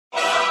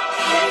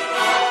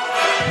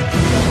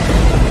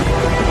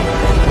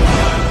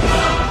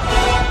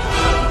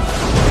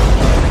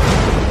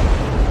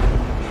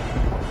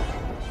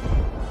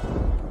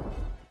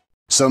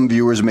Some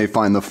viewers may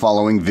find the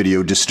following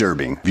video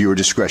disturbing. Viewer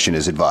discretion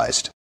is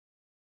advised.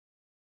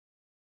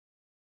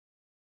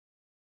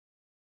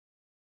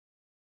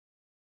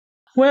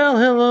 Well,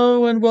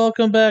 hello and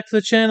welcome back to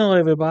the channel,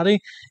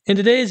 everybody. In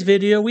today's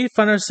video, we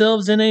find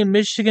ourselves in a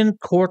Michigan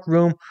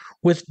courtroom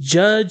with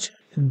Judge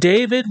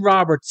David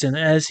Robertson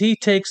as he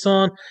takes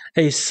on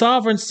a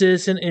sovereign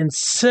citizen in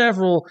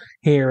several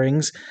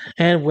hearings.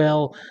 And,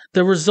 well,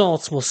 the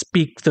results will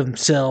speak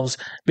themselves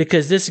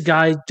because this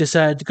guy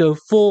decided to go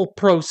full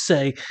pro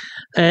se.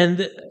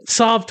 And,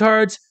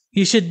 Sovtards,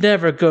 you should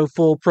never go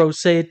full pro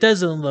se. It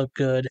doesn't look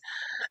good.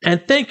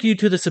 And thank you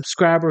to the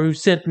subscriber who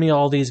sent me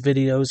all these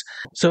videos.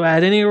 So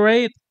at any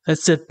rate,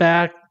 let's sit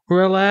back,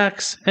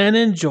 relax, and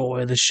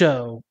enjoy the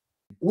show.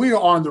 We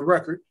are on the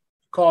record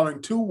calling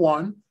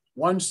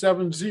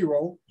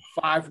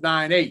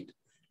 21170-598.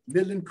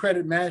 Midland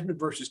Credit Management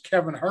versus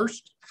Kevin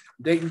Hurst.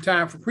 Date and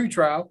time for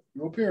pretrial.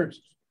 Your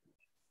appearances.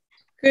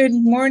 Good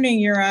morning,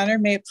 Your Honor.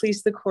 May it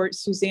please the court,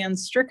 Suzanne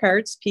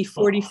Strickarts,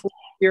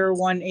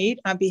 P44018,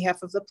 on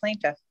behalf of the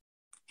plaintiff.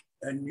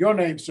 And your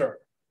name, sir?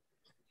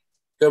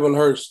 Kevin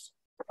Hurst.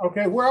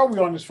 Okay, where are we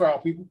on this file,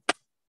 people?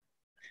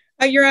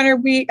 Your Honor,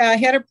 we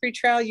had a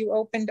pretrial. You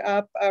opened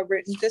up a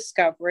written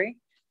discovery.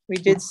 We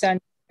did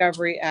send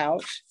discovery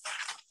out.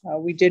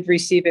 We did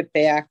receive it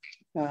back,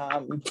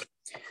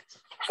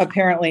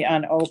 apparently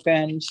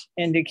unopened,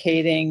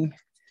 indicating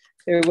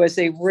there was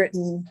a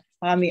written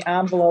on the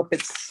envelope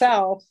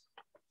itself.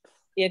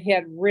 It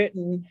had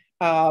written,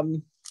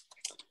 I'm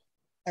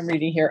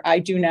reading here, I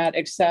do not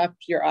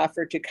accept your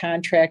offer to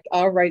contract,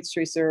 all rights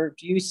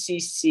reserved,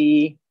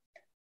 UCC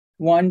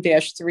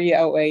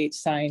 1-308,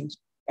 signed,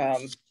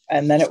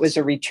 and then it was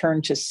a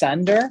return to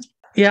sender.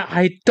 Yeah,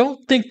 I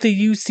don't think the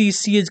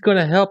UCC is going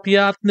to help you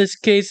out in this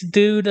case,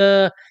 dude.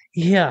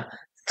 Yeah.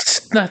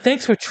 Now,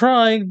 thanks for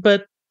trying,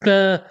 but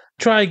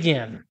try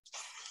again.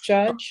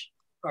 Judge?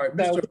 All right,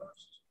 Mr. Hurst.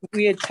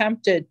 We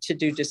attempted to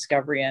do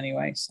discovery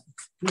anyway. So.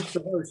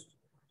 Mr. Hurst,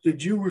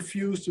 did you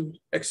refuse to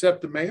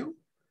accept the mail?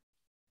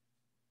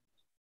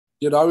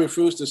 Did I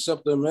refuse to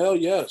accept the mail?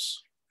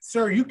 Yes.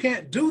 Sir, you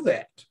can't do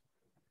that.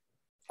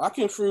 I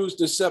can refuse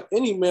to accept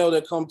any mail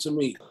that comes to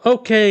me.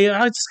 Okay,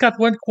 I just got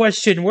one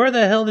question. Where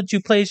the hell did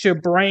you place your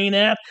brain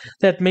at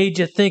that made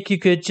you think you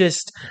could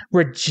just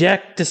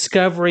reject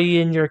discovery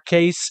in your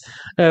case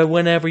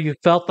whenever you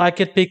felt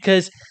like it?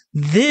 Because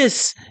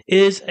this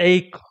is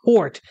a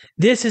court.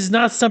 This is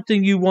not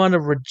something you want to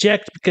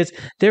reject because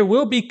there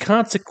will be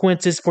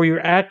consequences for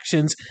your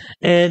actions,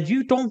 and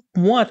you don't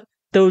want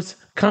those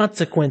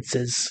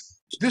consequences.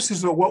 This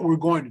is what we're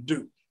going to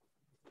do.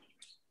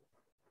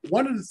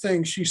 One of the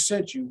things she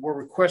sent you were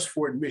requests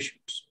for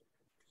admissions.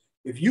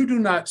 If you do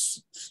not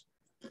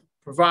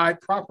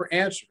provide proper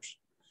answers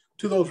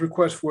to those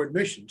requests for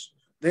admissions,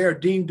 they are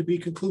deemed to be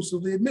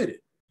conclusively admitted.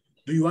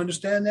 Do you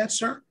understand that,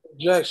 sir?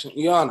 Objection,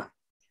 Your Honor.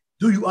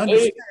 Do you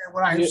understand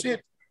what I have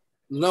said?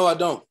 No, I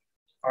don't.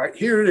 All right,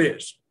 here it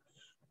is.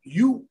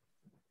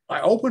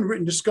 I open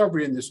written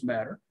discovery in this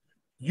matter.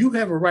 You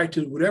have a right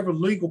to whatever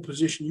legal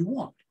position you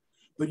want,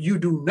 but you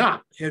do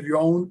not have your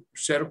own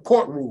set of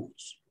court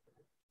rules.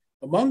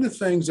 Among the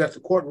things that the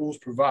court rules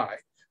provide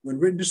when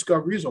written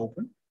discovery is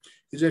open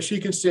is that she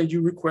can send you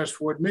requests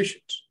for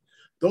admissions.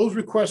 Those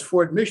requests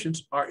for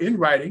admissions are in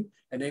writing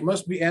and they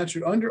must be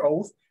answered under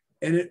oath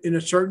and in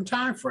a certain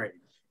time frame.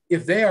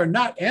 If they are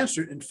not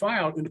answered and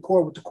filed in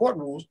accord with the court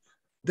rules,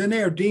 then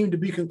they are deemed to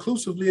be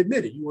conclusively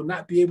admitted. You will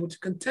not be able to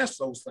contest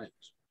those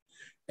things.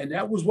 And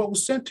that was what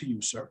was sent to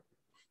you, sir.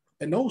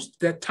 And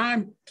that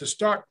time to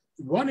start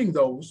running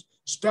those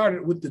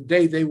started with the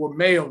day they were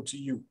mailed to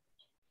you.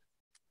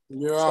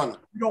 Your Honor,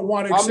 you don't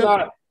want to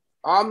accept it.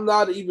 I'm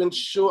not even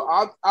sure.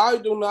 I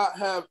do not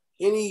have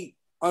any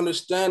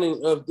understanding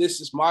of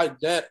this is my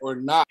debt or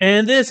not.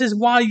 And this is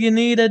why you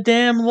need a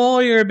damn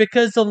lawyer,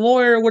 because the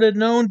lawyer would have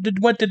known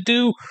what to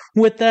do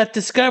with that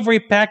discovery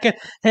packet.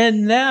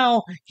 And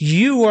now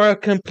you are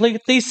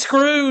completely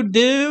screwed,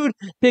 dude,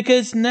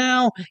 because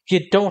now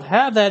you don't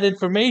have that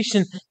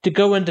information to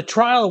go into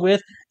trial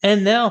with.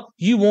 And now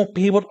you won't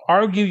be able to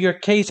argue your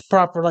case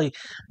properly.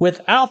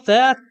 Without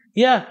that,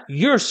 yeah,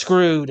 you're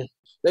screwed.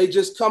 They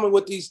just coming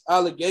with these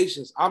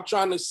allegations. I'm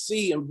trying to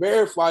see and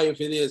verify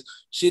if it is.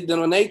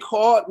 When they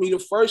called me the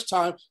first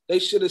time, they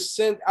should have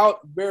sent out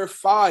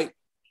verified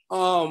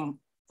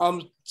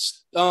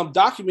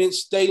documents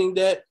stating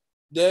that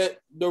the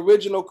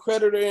original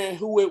creditor and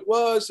who it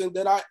was and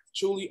that I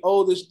truly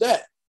owe this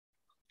debt.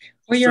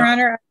 Well, Your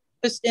Honor,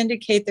 I just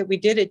indicate that we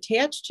did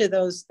attach to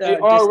those.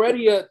 Excuse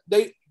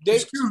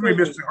me,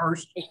 Mr.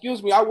 Hurst.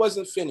 Excuse me, I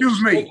wasn't finished.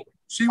 Excuse me.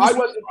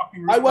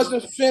 I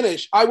wasn't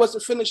finished. I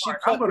wasn't finished. She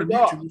cut me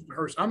off. Mr.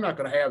 Hurst, I'm not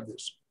going to have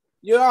this.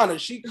 Your Honor,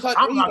 she cut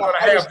me off. I'm not going to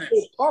have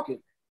this.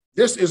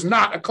 This is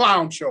not a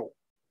clown show.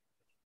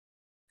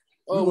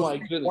 Oh my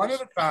goodness. One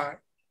at a time.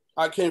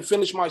 I can't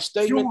finish my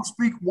statement. You will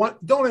speak one.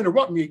 Don't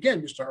interrupt me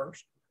again, Mr.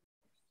 Hurst.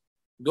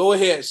 Go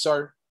ahead,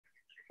 sir.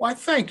 Why,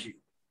 thank you.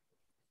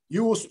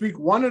 You will speak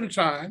one at a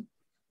time.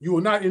 You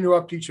will not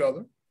interrupt each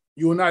other.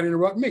 You will not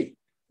interrupt me.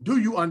 Do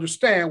you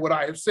understand what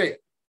I have said?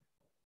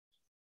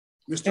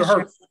 Mr. Yes,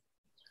 Hurst.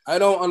 I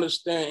don't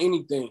understand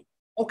anything.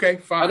 Okay,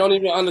 fine. I don't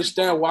even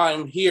understand why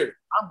I'm here.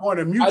 I'm going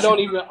to mute I don't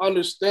you. even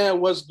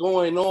understand what's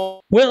going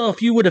on. Well,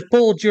 if you would have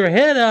pulled your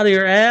head out of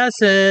your ass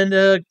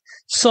and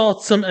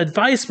sought some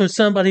advice from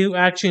somebody who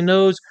actually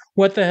knows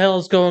what the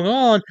hell's going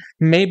on,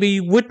 maybe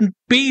you wouldn't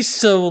be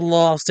so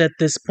lost at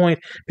this point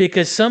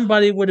because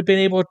somebody would have been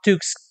able to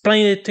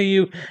explain it to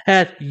you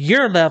at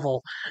your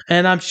level.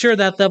 And I'm sure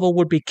that level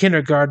would be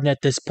kindergarten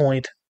at this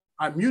point.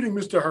 I'm muting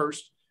Mr.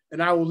 Hurst,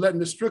 and I will let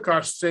Ms.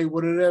 Strickard say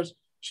what it is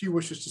she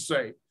wishes to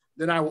say.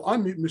 Then I will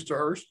unmute Mr.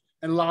 Hurst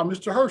and allow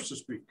Mr. Hurst to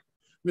speak.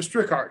 Ms.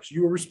 Strickard,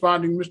 you were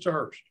responding, Mr.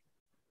 Hurst.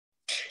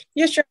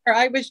 Yes, sure.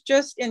 I was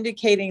just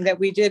indicating that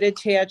we did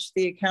attach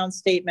the account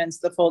statements,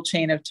 the full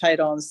chain of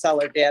title and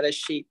seller data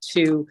sheet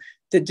to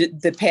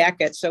the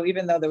packet. So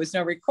even though there was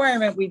no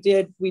requirement, we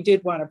did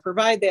want to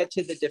provide that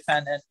to the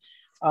defendant.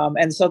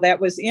 And so that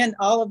was in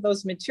all of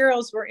those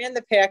materials were in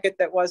the packet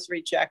that was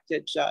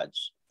rejected,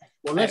 Judge.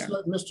 Well, let's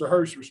let Mr.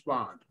 Hurst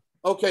respond.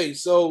 Okay,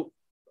 so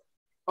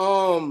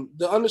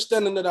the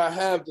understanding that I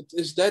have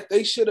is that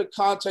they should have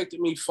contacted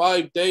me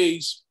 5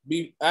 days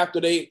after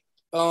they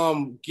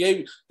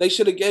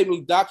should have gave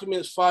me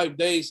documents 5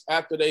 days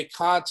after they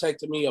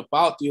contacted me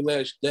about the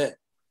alleged debt.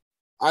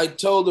 I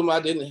told them I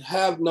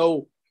have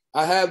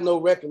no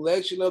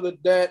recollection of the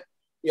debt.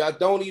 Yeah, I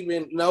don't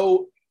even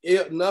know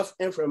enough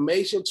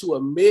information to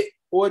admit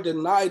or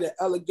deny the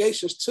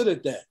allegations to the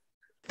debt.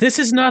 This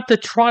is not the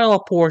trial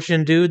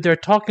portion, dude. They're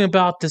talking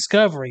about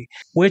discovery,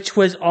 which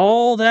was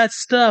all that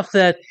stuff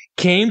that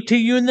came to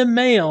you in the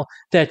mail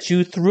that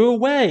you threw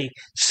away.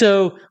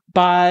 So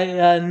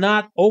by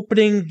not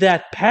opening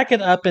that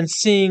packet up and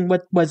seeing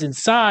what was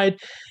inside,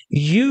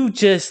 you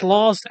just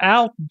lost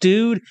out,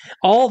 dude.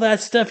 All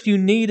that stuff you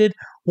needed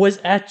was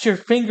at your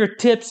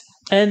fingertips,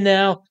 and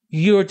now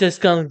you're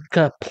just going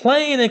to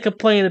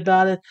complain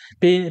about it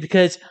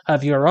because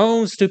of your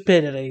own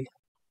stupidity.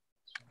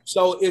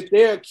 So if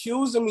they're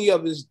accusing me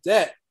of this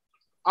debt,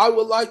 I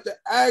would like to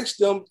ask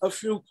them a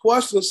few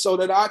questions so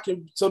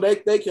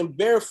that they can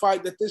verify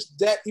that this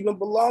debt even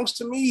belongs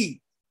to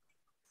me.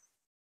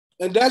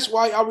 And that's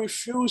why I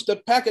refused the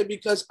packet,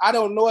 because I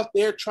don't know if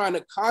they're trying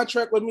to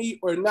contract with me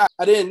or not.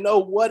 I didn't know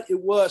what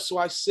it was, so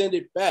I sent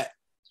it back.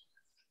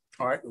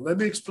 All right, let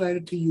me explain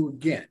it to you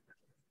again.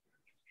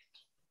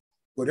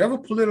 Whatever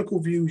political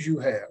views you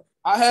have,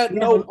 I had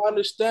no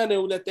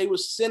understanding that they were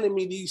sending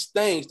me these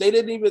things. They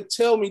didn't even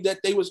tell me that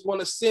they was going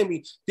to send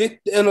me.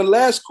 In the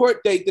last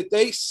court date, did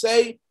they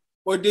say,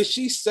 or did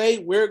she say,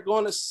 we're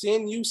going to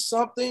send you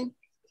something?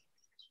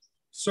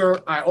 Sir,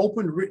 I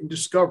opened written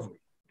discovery.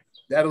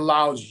 That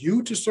allows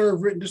you to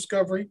serve written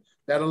discovery.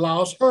 That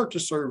allows her to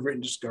serve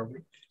written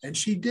discovery. And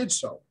she did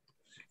so.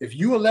 If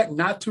you elect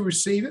not to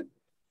receive it,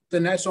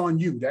 then that's on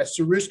you. That's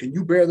the risk, and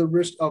you bear the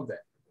risk of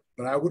that.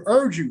 But I would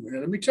urge you,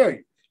 and let me tell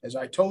you, as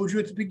I told you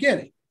at the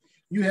beginning,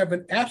 you have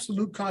an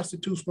absolute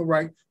constitutional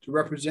right to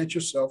represent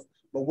yourself,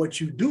 but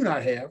what you do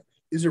not have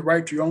is a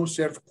right to your own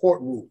set of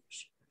court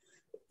rules.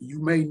 You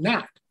may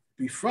not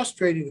be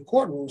frustrating the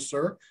court rules,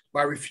 sir,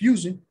 by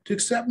refusing to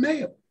accept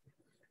mail.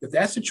 If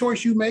that's the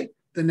choice you make,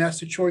 then that's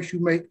the choice you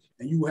make,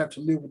 and you will have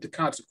to live with the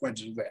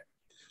consequences of that.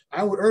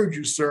 I would urge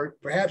you, sir,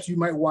 perhaps you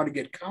might want to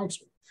get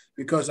counsel,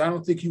 because I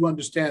don't think you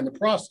understand the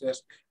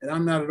process, and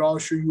I'm not at all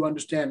sure you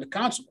understand the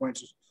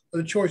consequences of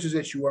the choices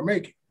that you are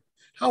making.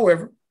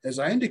 However, as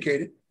I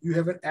indicated, you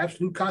have an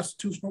absolute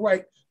constitutional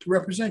right to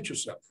represent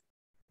yourself.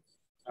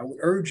 I would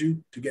urge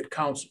you to get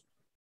counsel.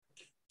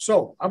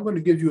 So I'm going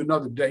to give you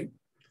another date.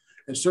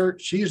 And sir,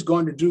 she is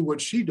going to do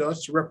what she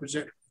does to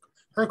represent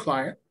her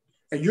client,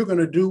 and you're going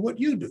to do what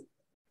you do.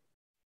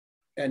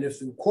 And if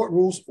the court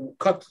rules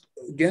cut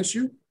against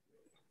you,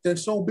 then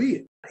so be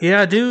it.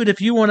 Yeah, dude, if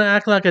you want to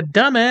act like a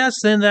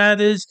dumbass, then that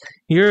is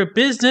your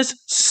business,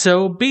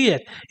 so be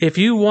it. If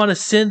you want to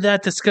send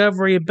that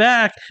discovery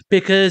back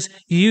because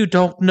you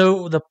don't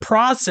know the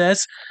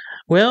process,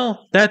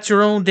 well, that's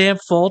your own damn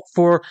fault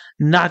for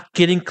not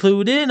getting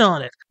clued in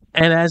on it.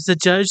 And as the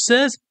judge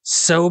says,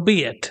 so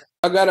be it.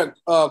 I got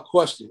a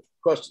question.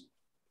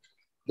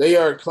 They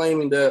are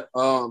claiming that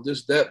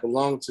this debt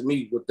belonged to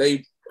me. Would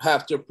they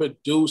have to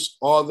produce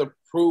all the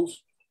proof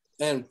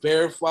and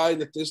verify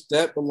that this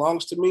debt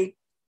belongs to me?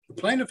 The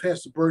plaintiff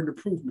has the burden of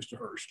proof, Mr.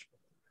 Hurst.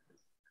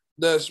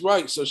 That's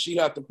right. So she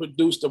have to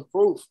produce the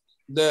proof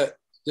that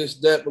this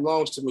debt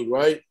belongs to me,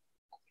 right?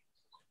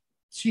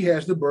 She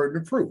has the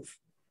burden of proof.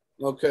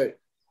 Okay.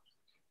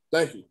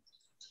 Thank you.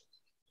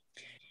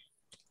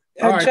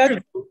 All right.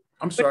 Judge,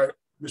 I'm sorry,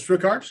 Ms.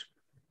 Rickards?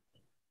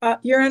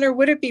 Your Honor,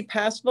 would it be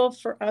possible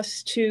for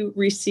us to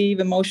receive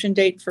a motion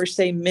date for,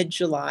 say,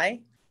 mid-July?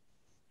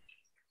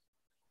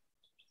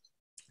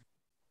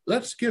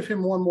 Let's give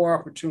him one more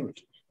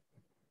opportunity.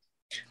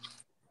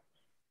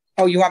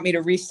 Oh, you want me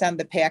to resend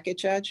the packet,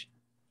 Judge?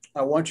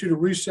 I want you to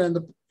resend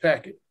the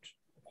package.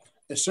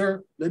 And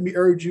sir, let me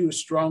urge you as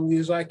strongly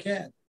as I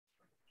can.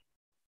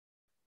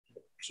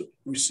 So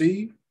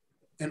receive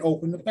and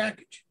open the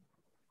package.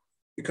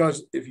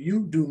 Because if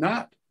you do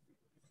not,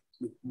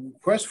 the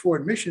request for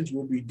admissions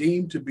will be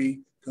deemed to be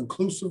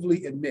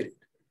conclusively admitted.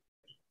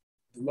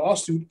 The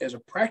lawsuit, as a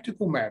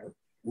practical matter,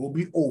 will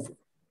be over.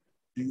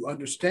 Do you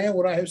understand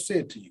what I have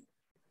said to you?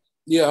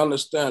 Yeah, I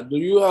understand. Do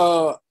you,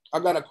 I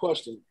got a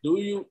question.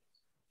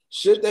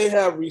 Should they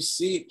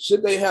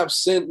have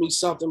sent me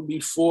something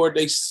before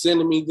they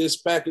send me this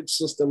package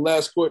since the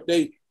last court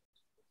date?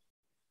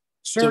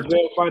 Sir, to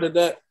verify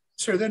that?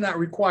 Sir, they're not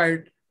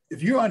required.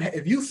 If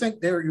you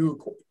think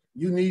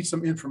you need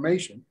some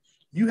information,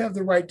 you have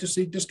the right to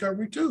seek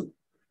discovery too.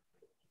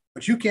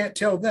 But you can't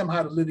tell them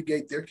how to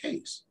litigate their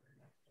case.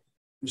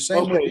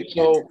 Okay,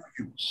 so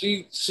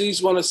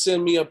she's going to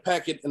send me a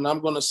packet, and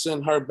I'm going to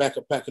send her back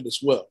a packet as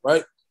well,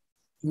 right?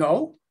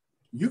 No,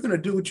 you're going to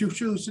do what you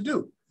choose to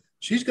do.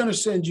 She's going to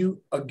send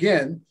you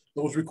again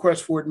those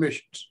requests for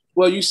admissions.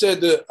 Well, you said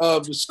that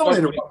don't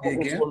interrupt me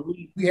again.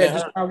 We had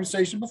this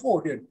conversation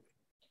before, didn't we?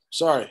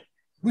 Sorry.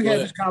 We had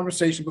this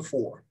conversation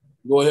before.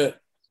 Go ahead.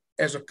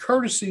 As a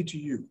courtesy to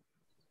you,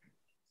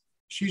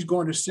 she's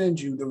going to send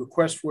you the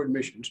request for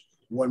admissions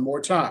one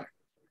more time.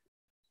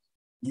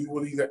 You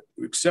will either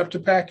accept the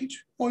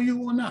package or you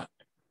will not.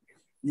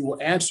 You will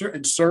answer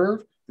and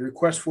serve the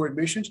request for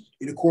admissions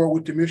in accord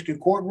with the Michigan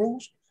court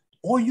rules,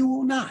 or you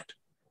will not.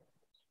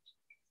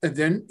 And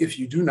then if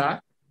you do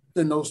not,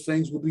 then those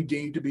things will be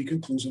deemed to be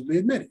conclusively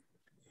admitted.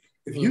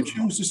 If you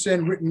choose to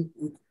send written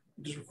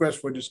requests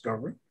for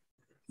discovery,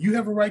 you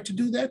have a right to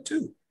do that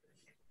too.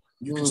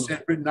 You can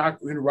send written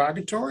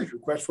interrogatories,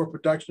 requests for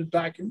production of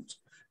documents,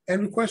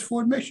 and requests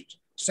for admissions.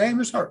 Same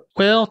as her.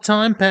 Well,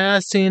 time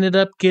passed. He ended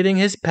up getting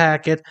his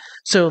packet.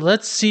 So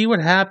let's see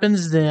what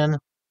happens then.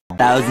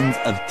 Thousands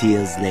of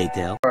tears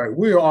later. All right,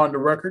 we are on the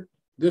record.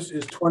 This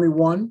is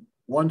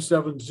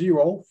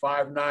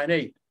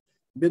 21-170-598.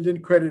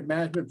 Midland Credit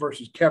Management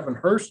versus Kevin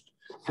Hurst.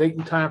 Date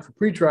and time for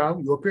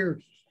pretrial. Your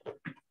appearance.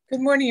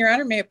 Good morning, Your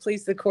Honor. May it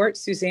please the court,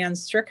 Suzanne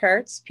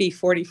Strickhartz,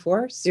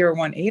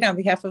 P44018, on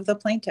behalf of the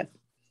plaintiff.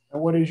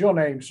 And what is your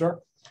name, sir?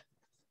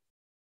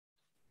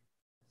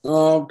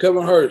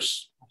 Kevin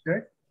Hurst.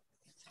 Okay.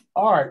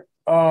 All right.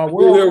 I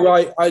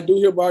do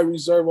hereby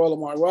reserve all of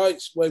my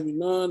rights, waiving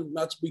none,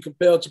 not to be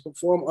compelled to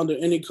perform under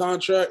any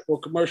contract or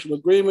commercial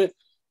agreement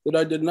that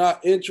I did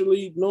not enter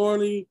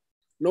knowingly,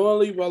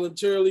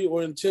 voluntarily,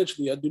 or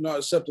intentionally. I do not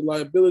accept the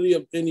liability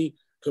of any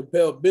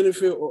compelled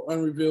benefit or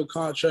unrevealed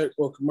contract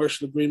or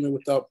commercial agreement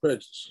without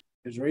prejudice.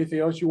 Is there anything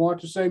else you want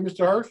to say,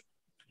 Mr. Hurst?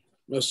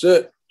 That's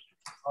it.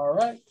 All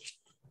right.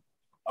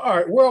 All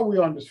right. Where are we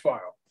on this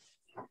file?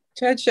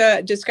 Judge,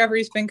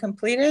 discovery's been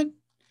completed.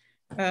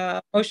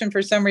 Motion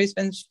for summary has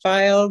been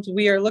filed.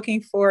 We are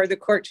looking for the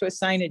court to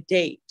assign a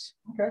date.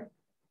 Okay.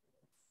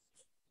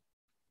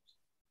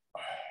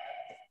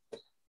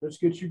 Let's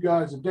get you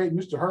guys a date.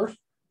 Mr. Hurst,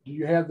 do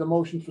you have the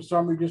motion for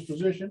summary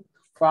disposition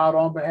filed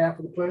on behalf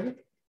of the plaintiff?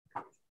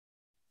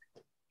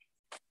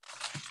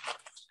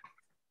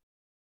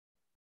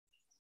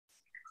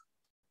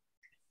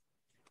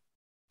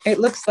 It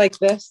looks like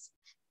this.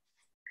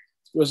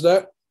 What's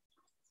that?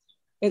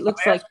 It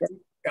looks like this.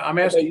 I'm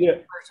asking you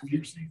if you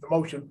received the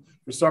motion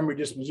for summary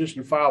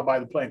disposition filed by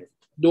the plaintiff.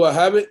 Do I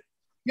have it?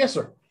 Yes,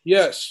 sir.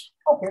 Yes.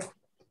 Okay.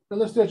 So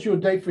let's set you a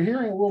date for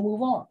hearing and we'll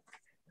move on.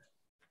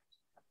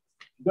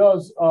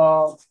 Does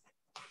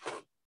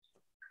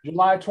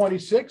July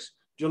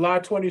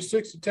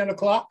 26th at 10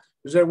 o'clock,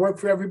 does that work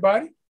for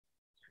everybody?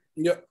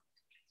 Yep.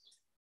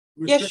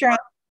 Yes, Your Honor.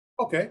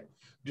 Okay.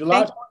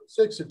 July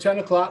 26th at 10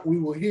 o'clock, we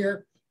will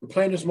hear the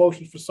plaintiff's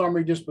motion for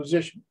summary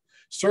disposition.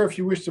 Sir, if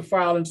you wish to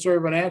file and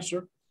serve an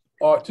answer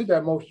to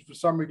that motion for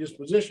summary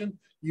disposition,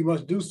 you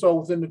must do so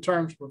within the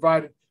terms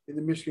provided in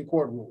the Michigan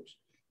court rules.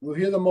 We'll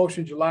hear the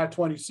motion July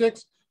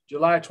 26th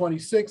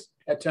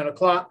at 10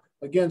 o'clock.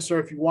 Again, sir,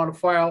 if you want to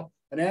file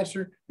an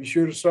answer, be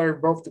sure to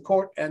serve both the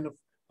court and the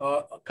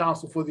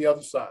counsel for the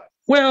other side.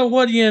 Well,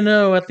 what do you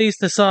know? At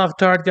least the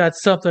Softard got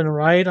something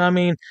right. I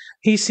mean,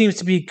 he seems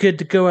to be good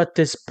to go at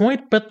this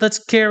point, but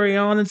let's carry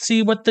on and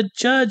see what the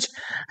judge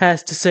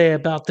has to say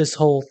about this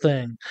whole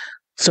thing.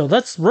 So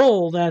let's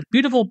roll that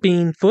beautiful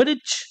bean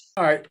footage.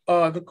 All right.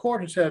 The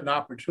court has had an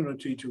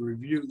opportunity to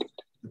review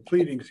the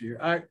pleadings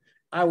here.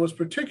 I was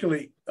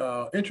particularly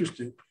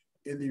interested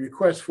in the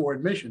request for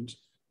admissions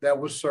that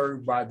was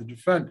served by the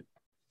defendant.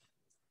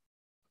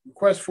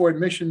 Request for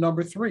admission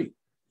number 3.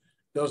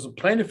 Does the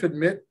plaintiff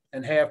admit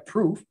and have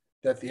proof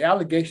that the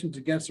allegations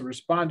against the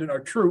respondent are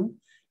true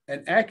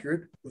and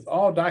accurate, with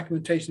all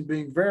documentation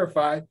being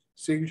verified,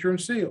 signature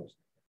and seals?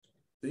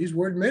 These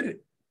were admitted.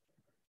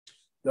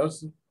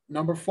 Does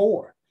number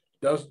 4,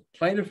 does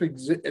plaintiff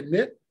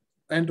admit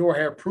and or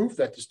have proof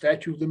that the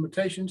statute of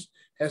limitations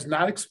has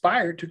not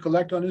expired to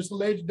collect on his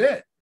alleged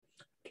debt?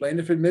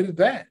 Plaintiff admitted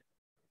that.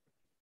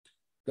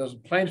 Does the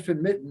plaintiff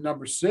admit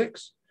number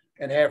 6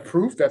 and have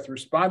proof that the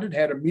respondent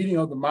had a meeting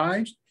of the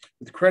minds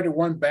with Credit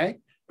One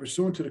Bank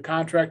pursuant to the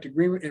contract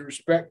agreement in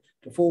respect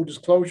to full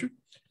disclosure,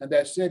 and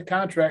that said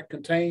contract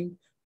contains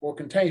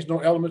no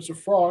elements of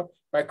fraud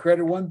by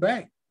Credit One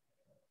Bank?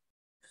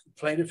 The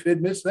plaintiff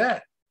admits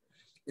that.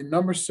 In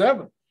number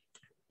 7,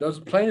 does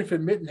the plaintiff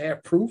admit and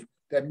have proof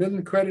that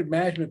Midland Credit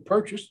Management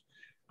purchased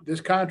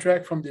this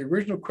contract from the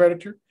original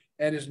creditor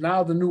and is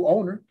now the new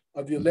owner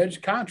of the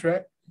alleged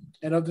contract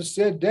and of the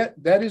said debt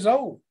that is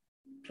owed.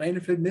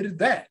 Plaintiff admitted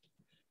that.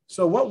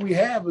 So what we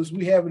have is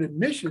we have an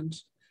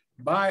admissions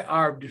by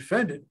our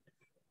defendant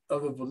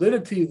of the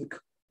validity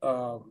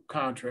of the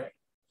contract,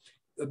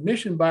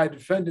 admission by a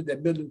defendant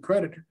that Midland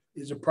creditor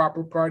is a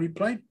proper party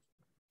plaintiff.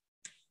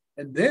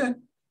 And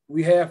then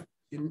we have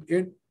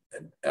in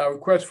our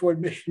request for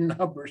admission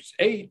number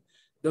 8,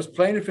 does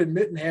plaintiff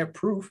admit and have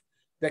proof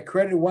that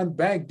Credit One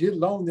Bank did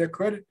loan their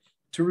credit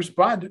to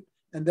respondent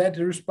and that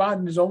the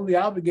respondent is only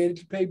obligated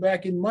to pay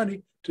back in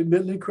money to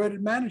Midland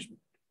Credit Management?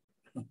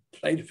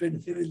 Plaintiff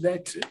admitted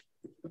that too.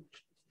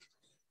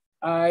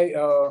 I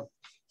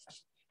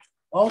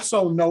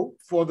also note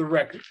for the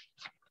record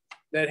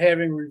that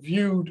having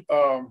reviewed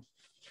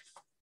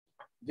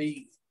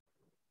the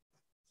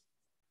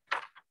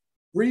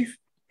brief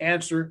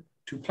answer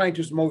to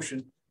plaintiff's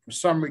motion for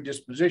summary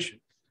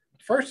disposition,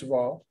 first of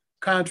all,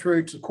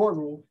 contrary to the court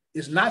rule,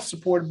 is not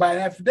supported by an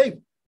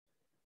affidavit.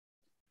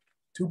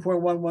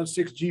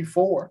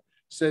 2.116G4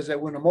 says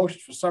that when a motion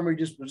for summary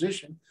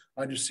disposition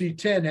under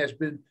C10 has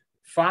been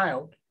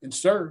filed and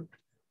served,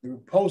 the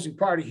opposing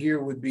party here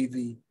would be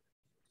the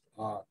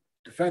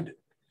defendant,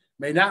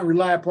 may not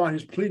rely upon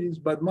his pleadings,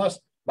 but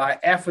must, by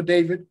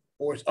affidavit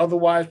or as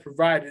otherwise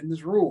provided in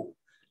this rule,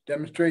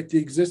 demonstrate the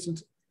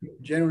existence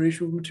of genuine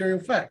issue of material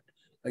fact.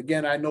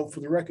 Again, I note for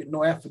the record,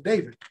 no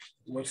affidavit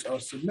was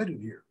submitted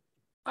here.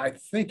 I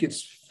think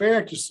it's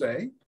fair to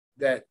say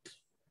that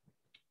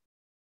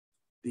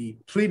the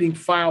pleading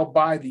filed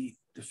by the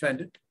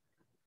defendant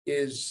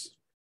is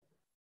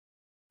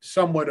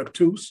somewhat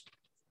obtuse.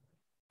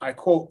 I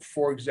quote,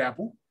 for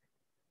example,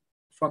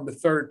 from the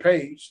 3rd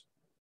page,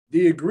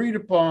 the agreed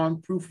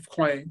upon proof of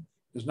claim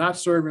does not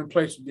serve in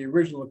place of the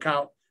original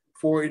account,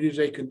 for it is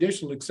a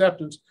conditional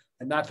acceptance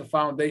and not the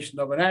foundation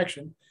of an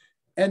action,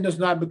 and does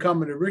not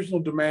become an original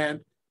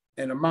demand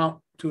and amount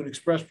to an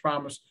express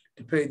promise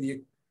to pay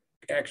the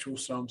actual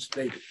sum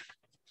stated.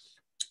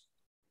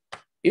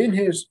 In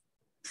his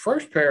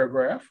first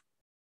paragraph,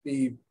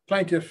 the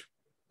plaintiff,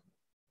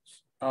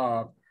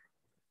 and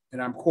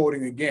I'm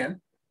quoting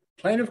again,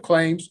 plaintiff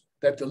claims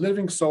that the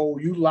living soul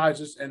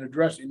utilizes an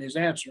address in his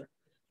answer,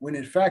 when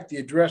in fact the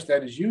address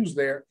that is used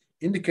there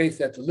indicates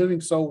that the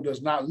living soul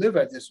does not live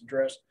at this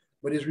address,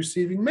 but is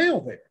receiving mail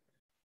there.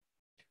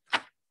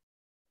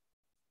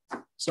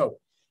 So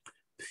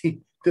the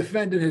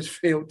defendant has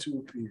failed to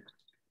appear.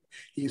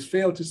 He has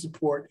failed to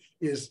support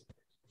his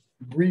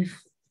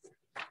brief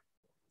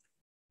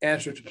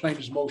answer to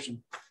plaintiff's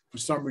motion for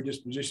summary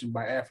disposition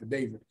by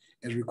affidavit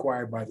as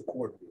required by the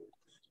court rule.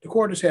 The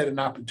court has had an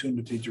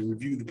opportunity to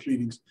review the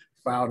pleadings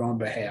filed on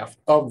behalf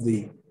of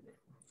the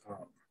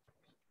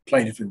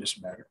plaintiff in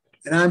this matter,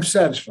 and I'm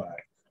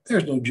satisfied.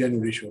 There's no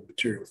genuine issue of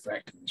material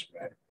fact in this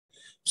matter.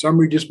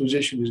 Summary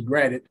disposition is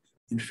granted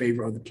in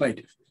favor of the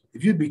plaintiff.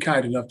 If you'd be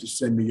kind enough to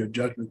send me your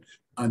judgment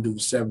under the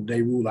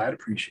 7-day rule, I'd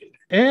appreciate it.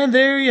 And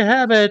there you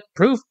have it.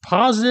 Proof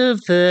positive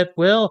that,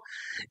 well,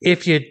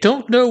 if you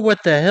don't know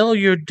what the hell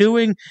you're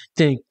doing,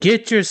 then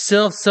get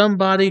yourself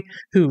somebody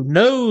who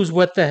knows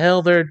what the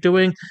hell they're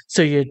doing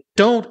so you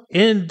don't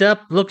end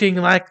up looking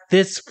like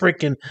this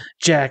freaking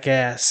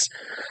jackass.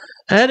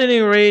 At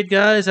any rate,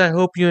 guys, I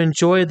hope you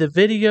enjoyed the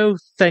video.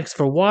 Thanks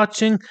for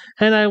watching,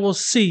 and I will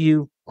see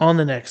you on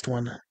the next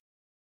one.